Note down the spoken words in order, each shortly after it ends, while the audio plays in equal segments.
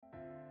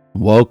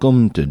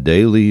Welcome to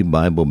Daily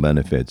Bible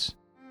Benefits.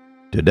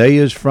 Today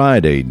is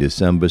Friday,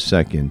 December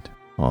 2nd.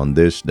 On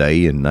this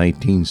day in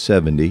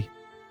 1970,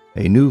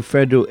 a new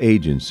federal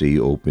agency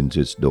opens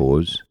its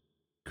doors,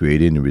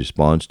 created in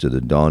response to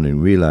the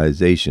dawning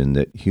realization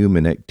that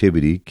human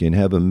activity can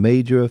have a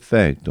major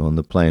effect on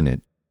the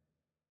planet.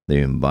 The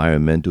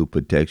Environmental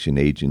Protection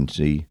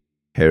Agency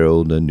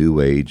heralds a new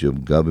age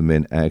of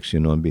government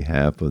action on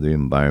behalf of the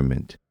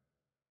environment.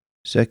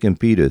 2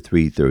 Peter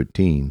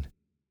 3:13.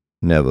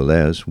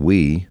 Nevertheless,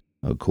 we,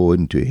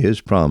 according to his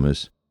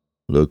promise,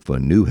 look for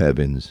new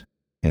heavens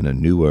and a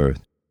new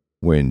earth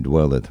wherein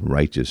dwelleth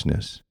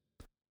righteousness.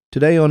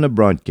 Today on the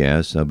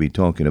broadcast, I'll be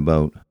talking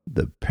about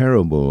the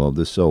parable of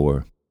the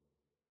sower.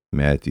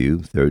 Matthew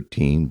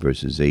 13,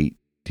 verses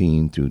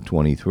 18 through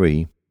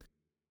 23.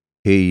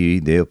 Hear ye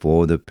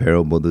therefore the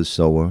parable of the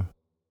sower.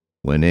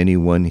 When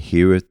anyone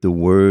heareth the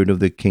word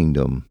of the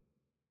kingdom,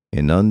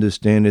 and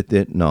understandeth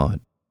it not,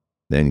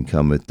 then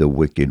cometh the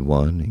wicked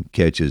one, and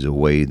catches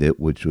away that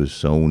which was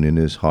sown in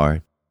his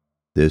heart.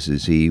 This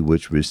is he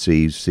which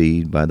receives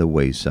seed by the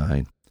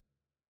wayside.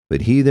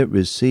 But he that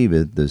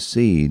receiveth the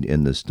seed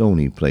in the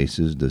stony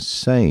places, the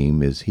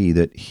same is he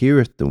that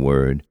heareth the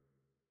word,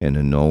 and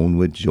anon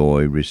with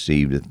joy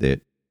receiveth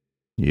it,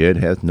 yet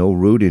hath no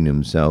root in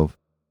himself,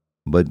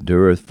 but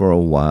dureth for a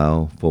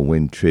while. For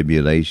when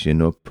tribulation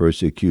or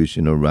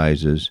persecution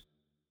arises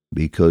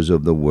because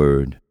of the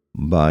word,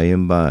 by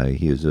and by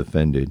he is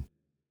offended.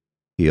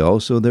 He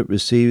also that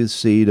receiveth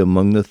seed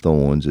among the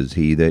thorns is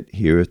he that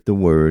heareth the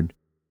word,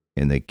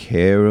 and the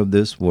care of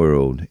this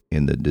world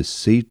and the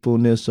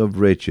deceitfulness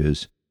of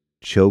riches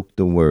choke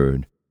the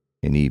word,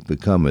 and he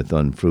becometh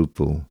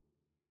unfruitful.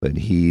 But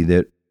he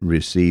that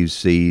receives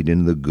seed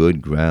in the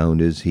good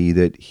ground is he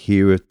that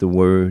heareth the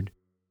word,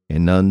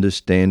 and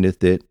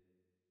understandeth it,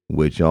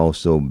 which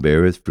also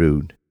beareth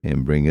fruit,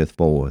 and bringeth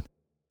forth,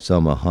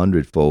 some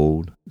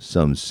 100fold,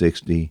 some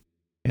 60,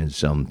 and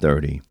some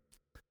 30.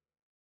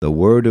 The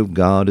Word of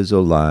God is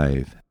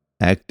alive,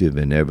 active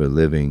and ever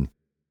living,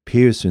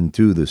 piercing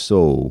through the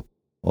soul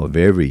of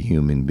every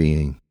human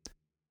being.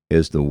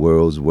 Is the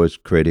world's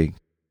worst critic,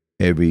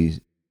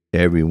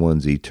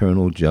 everyone's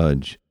eternal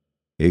judge.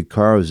 It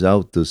carves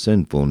out the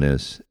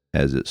sinfulness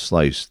as it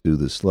slices through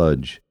the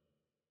sludge.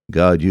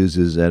 God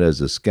uses it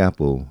as a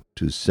scalpel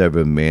to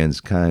sever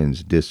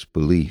mankind's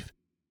disbelief.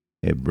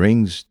 It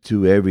brings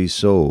to every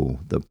soul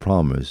the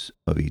promise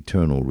of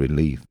eternal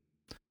relief.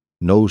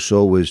 No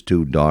soul is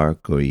too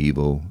dark or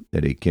evil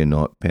that it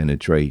cannot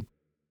penetrate.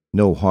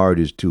 No heart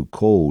is too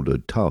cold or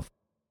tough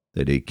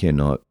that it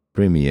cannot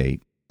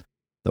permeate.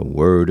 The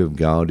word of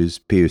God is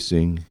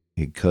piercing,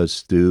 it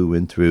cuts through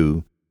and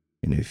through,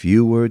 and if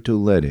you were to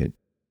let it,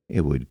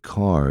 it would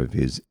carve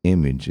his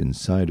image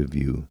inside of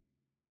you.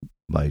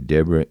 By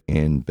Deborah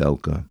Ann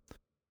Belka.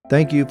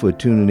 Thank you for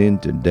tuning in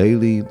to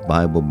Daily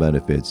Bible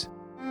Benefits.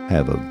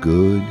 Have a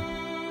good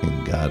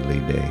and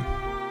godly day.